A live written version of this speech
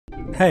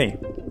Hey,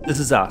 this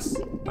is us,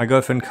 my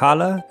girlfriend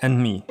Carla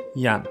and me,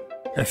 Jan.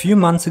 A few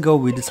months ago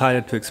we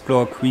decided to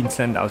explore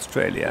Queensland,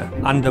 Australia,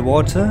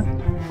 underwater,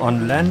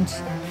 on land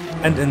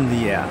and in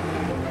the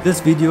air. This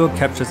video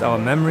captures our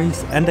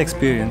memories and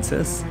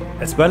experiences,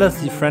 as well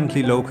as the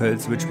friendly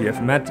locals which we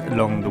have met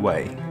along the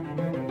way.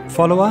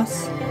 Follow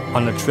us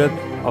on a trip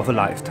of a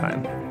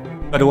lifetime.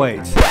 But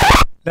wait,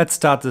 let's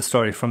start the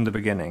story from the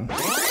beginning.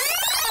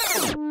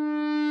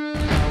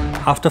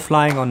 After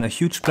flying on a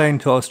huge plane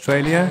to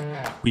Australia,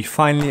 we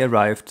finally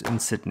arrived in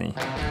Sydney.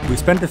 We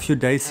spent a few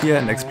days here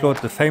and explored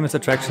the famous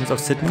attractions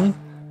of Sydney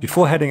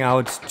before heading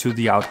out to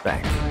the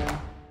outback.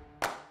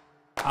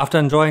 After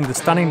enjoying the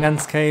stunning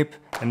landscape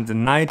and the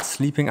night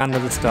sleeping under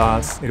the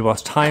stars, it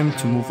was time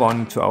to move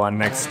on to our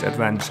next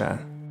adventure.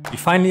 We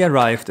finally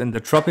arrived in the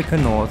tropical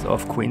north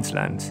of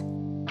Queensland.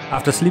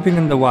 After sleeping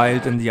in the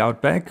wild in the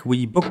outback,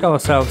 we booked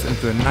ourselves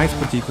into a nice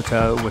boutique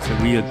hotel with a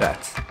real bed,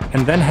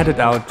 and then headed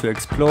out to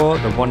explore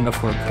the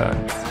wonderful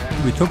currents.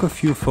 We took a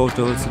few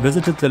photos,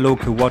 visited the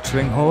local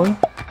watering hole,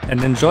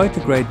 and enjoyed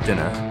a great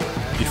dinner,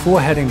 before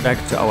heading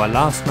back to our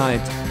last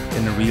night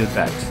in a real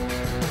bed.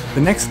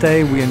 The next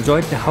day we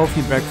enjoyed the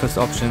healthy breakfast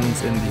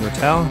options in the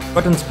hotel,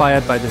 got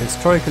inspired by the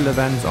historical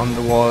events on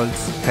the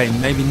walls, okay,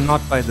 maybe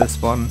not by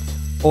this one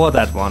or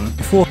that one,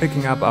 before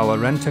picking up our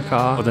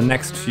rent-a-car for the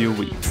next few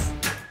weeks.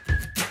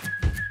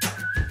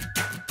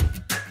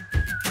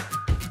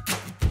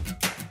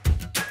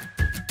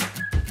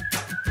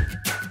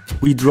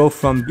 We drove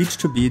from beach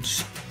to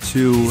beach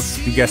to,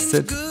 you guessed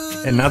it,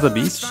 another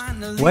beach,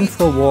 went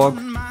for a walk,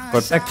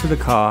 got back to the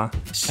car,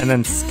 and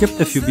then skipped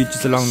a few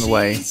beaches along the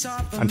way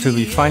until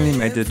we finally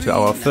made it to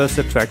our first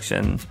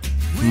attraction,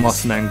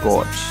 Mossman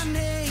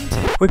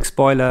Gorge. Quick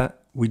spoiler,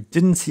 we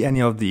didn't see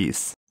any of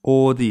these,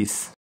 or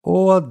these,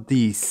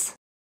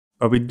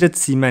 but we did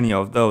see many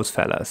of those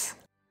fellas.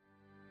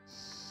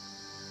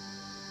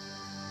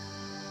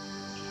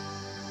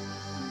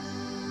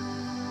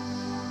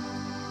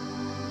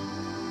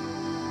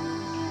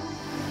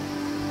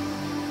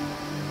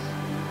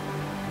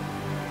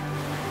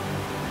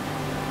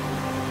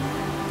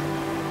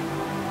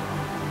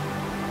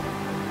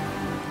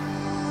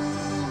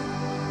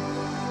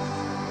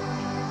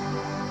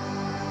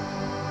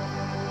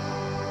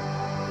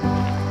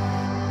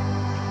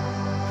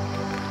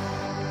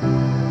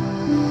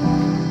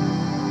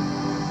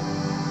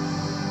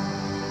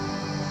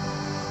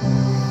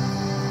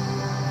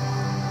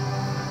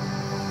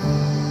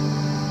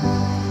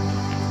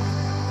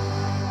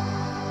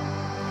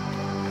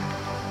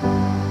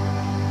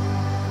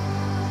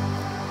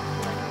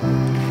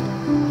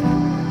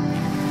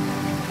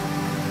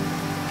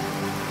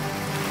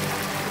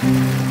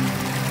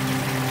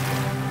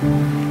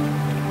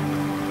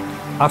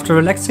 After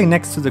relaxing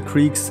next to the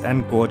creeks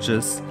and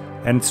gorges,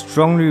 and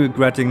strongly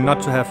regretting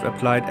not to have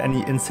applied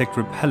any insect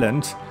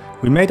repellent,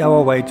 we made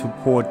our way to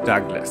Port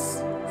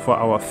Douglas for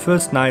our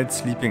first night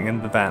sleeping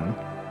in the van.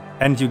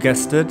 And you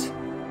guessed it,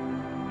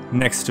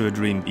 next to a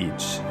dream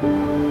beach.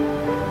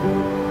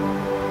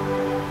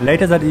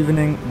 Later that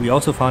evening, we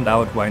also found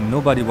out why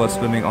nobody was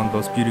swimming on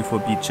those beautiful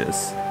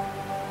beaches.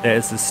 There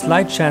is a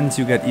slight chance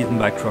you get eaten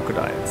by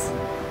crocodiles.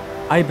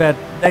 I bet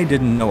they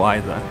didn't know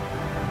either.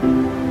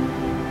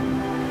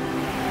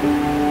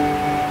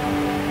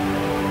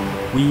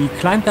 We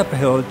climbed up a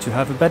hill to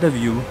have a better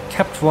view,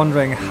 kept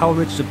wondering how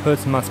rich the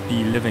person must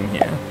be living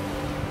here.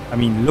 I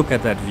mean, look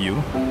at that view.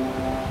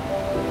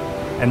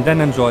 And then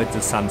enjoyed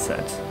the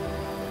sunset,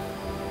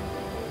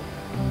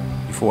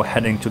 before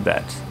heading to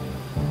bed.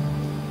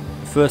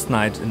 The first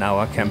night in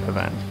our camper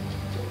van.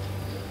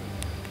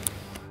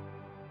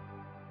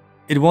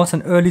 It was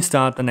an early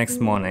start the next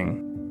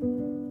morning.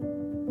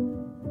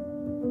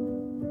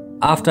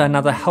 After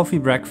another healthy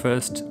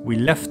breakfast, we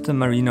left the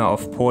marina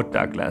of Port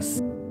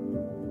Douglas.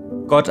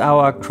 Got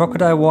our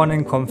crocodile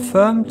warning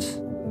confirmed.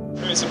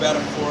 There's about a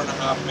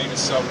 4.5 metre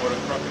saltwater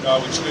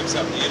crocodile which lives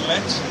up the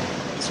inlet.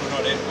 This will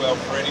not end well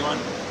for anyone.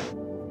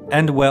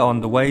 And we're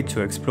on the way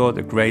to explore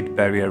the Great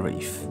Barrier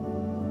Reef.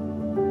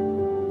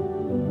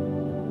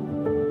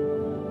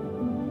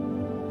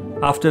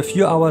 After a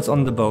few hours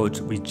on the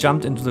boat, we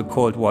jumped into the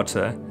cold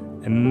water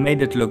and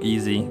made it look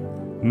easy,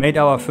 made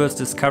our first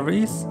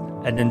discoveries,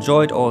 and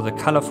enjoyed all the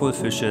colorful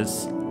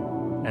fishes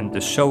and the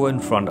show in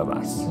front of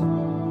us.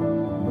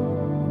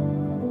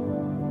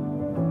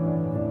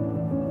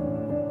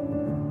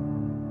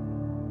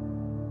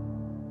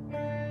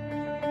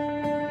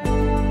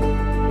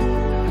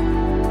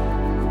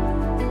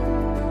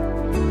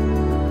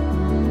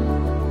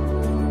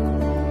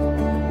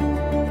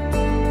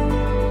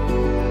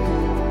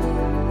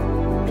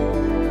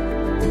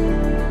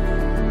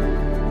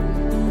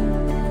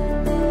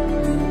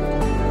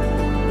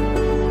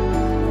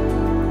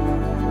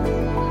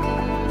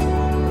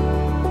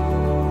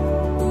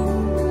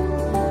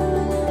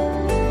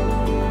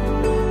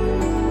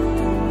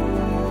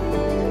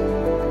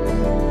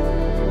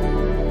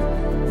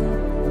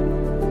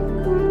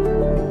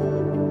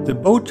 The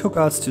boat took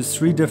us to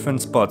 3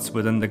 different spots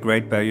within the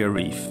Great Barrier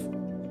Reef.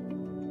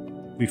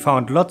 We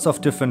found lots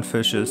of different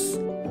fishes,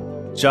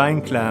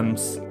 giant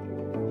clams,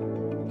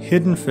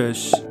 hidden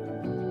fish,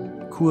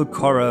 cool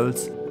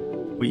corals,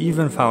 we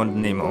even found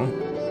Nemo.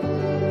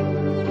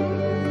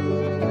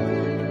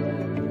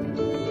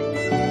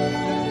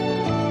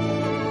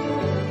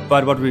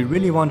 But what we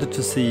really wanted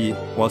to see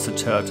was a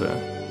turtle,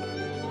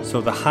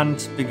 so the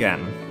hunt began.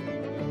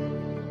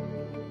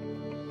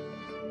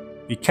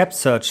 We kept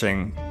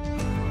searching,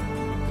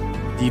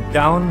 deep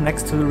down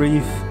next to the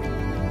reef,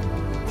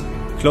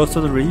 close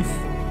to the reef,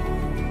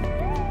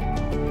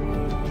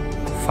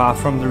 far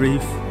from the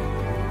reef,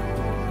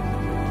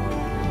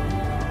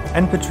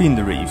 and between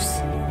the reefs.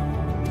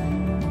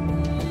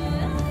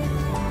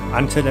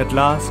 Until at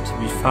last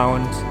we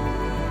found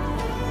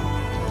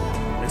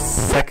the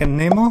second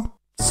Nemo?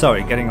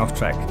 Sorry, getting off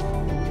track.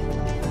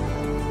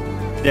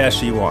 There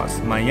she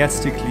was,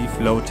 majestically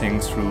floating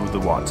through the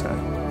water.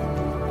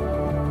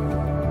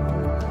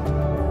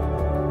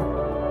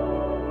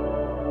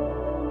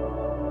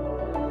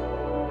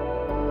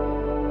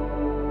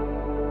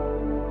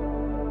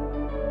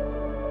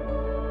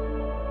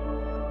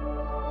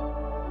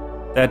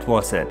 That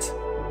was it.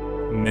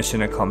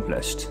 Mission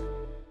accomplished.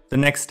 The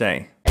next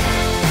day.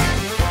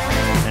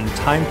 And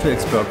time to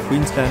explore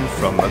Queensland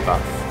from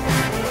above.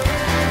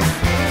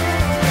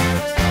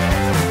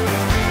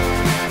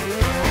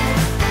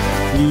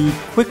 We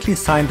quickly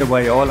signed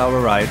away all our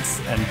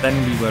rights and then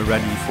we were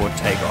ready for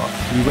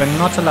takeoff. We were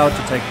not allowed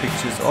to take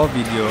pictures or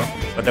video,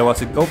 but there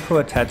was a GoPro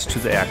attached to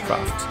the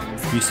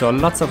aircraft. We saw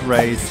lots of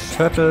rays,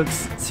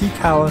 turtles, sea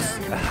cows,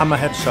 a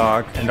hammerhead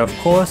shark and of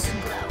course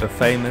the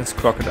famous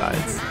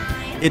crocodiles.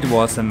 It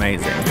was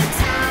amazing.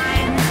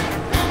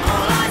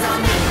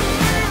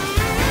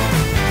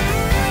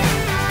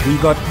 We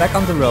got back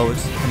on the road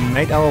and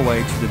made our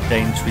way to the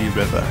Daintree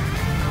River.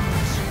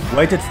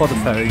 Waited for the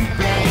ferry,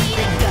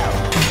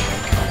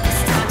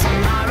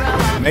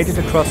 made it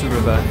across the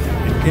river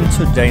and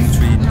into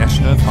Daintree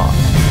National Park.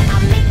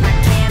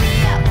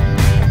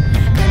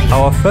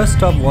 Our first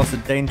stop was the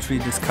Daintree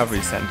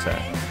Discovery Centre,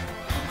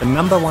 the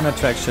 #1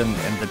 attraction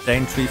in the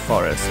Daintree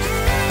Forest.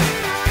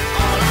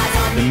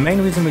 The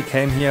main reason we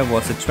came here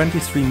was a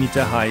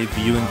 23-meter high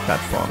viewing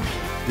platform.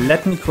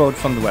 Let me quote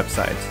from the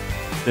website.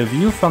 The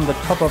view from the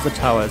top of the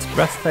tower is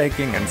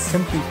breathtaking and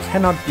simply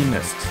cannot be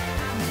missed.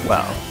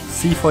 Well,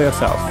 see for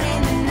yourself.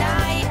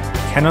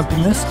 Cannot be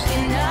missed?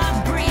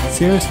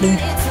 Seriously?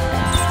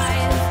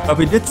 But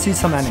we did see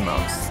some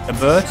animals. A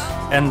bird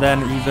and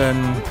then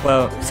even,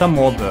 well, some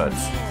more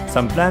birds.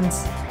 Some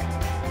plants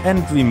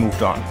and we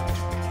moved on.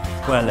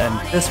 Well, and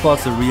this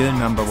was the real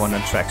 #1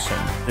 attraction,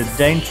 the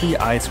Daintree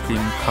Ice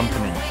Cream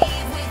Company.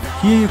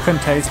 Here you can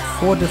taste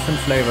 4 different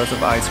flavors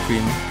of ice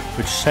cream,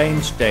 which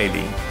change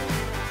daily.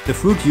 The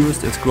fruit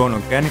used is grown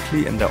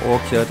organically in the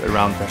orchard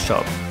around the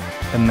shop.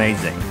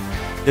 Amazing.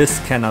 This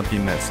cannot be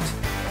missed.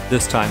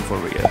 This time for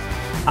real.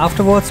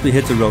 Afterwards we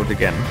hit the road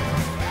again,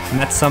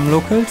 met some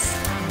locals,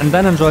 and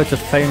then enjoyed the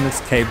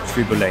famous Cape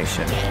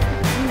Tribulation.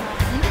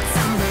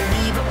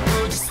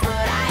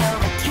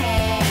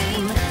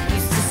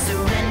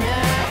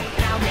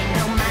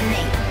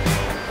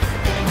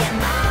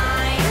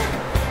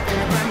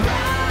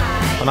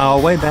 On our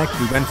way back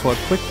we went for a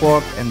quick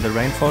walk in the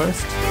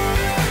rainforest,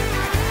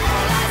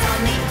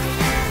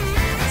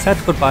 said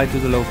goodbye to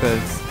the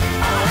locals,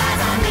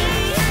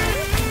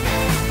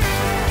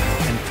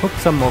 and took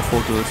some more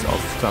photos of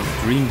some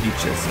dream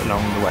beaches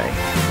along the way.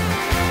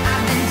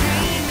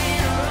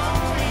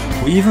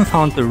 We even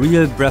found the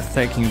real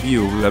breathtaking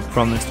view we were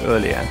promised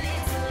earlier,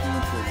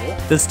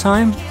 this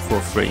time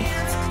for free.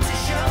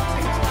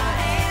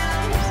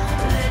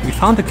 We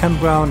found a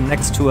campground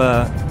next to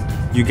a,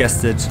 you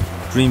guessed it,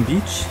 dream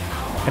beach,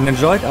 and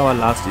enjoyed our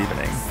last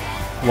evening,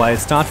 while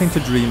starting to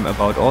dream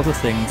about all the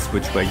things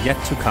which were yet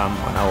to come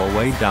on our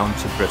way down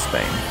to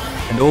Brisbane.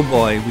 And oh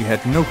boy, we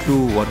had no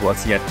clue what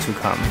was yet to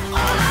come.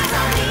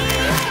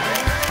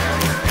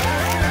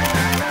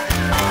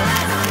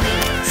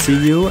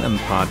 See you in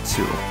part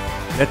 2.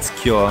 Let's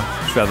cure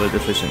travel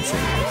deficiency.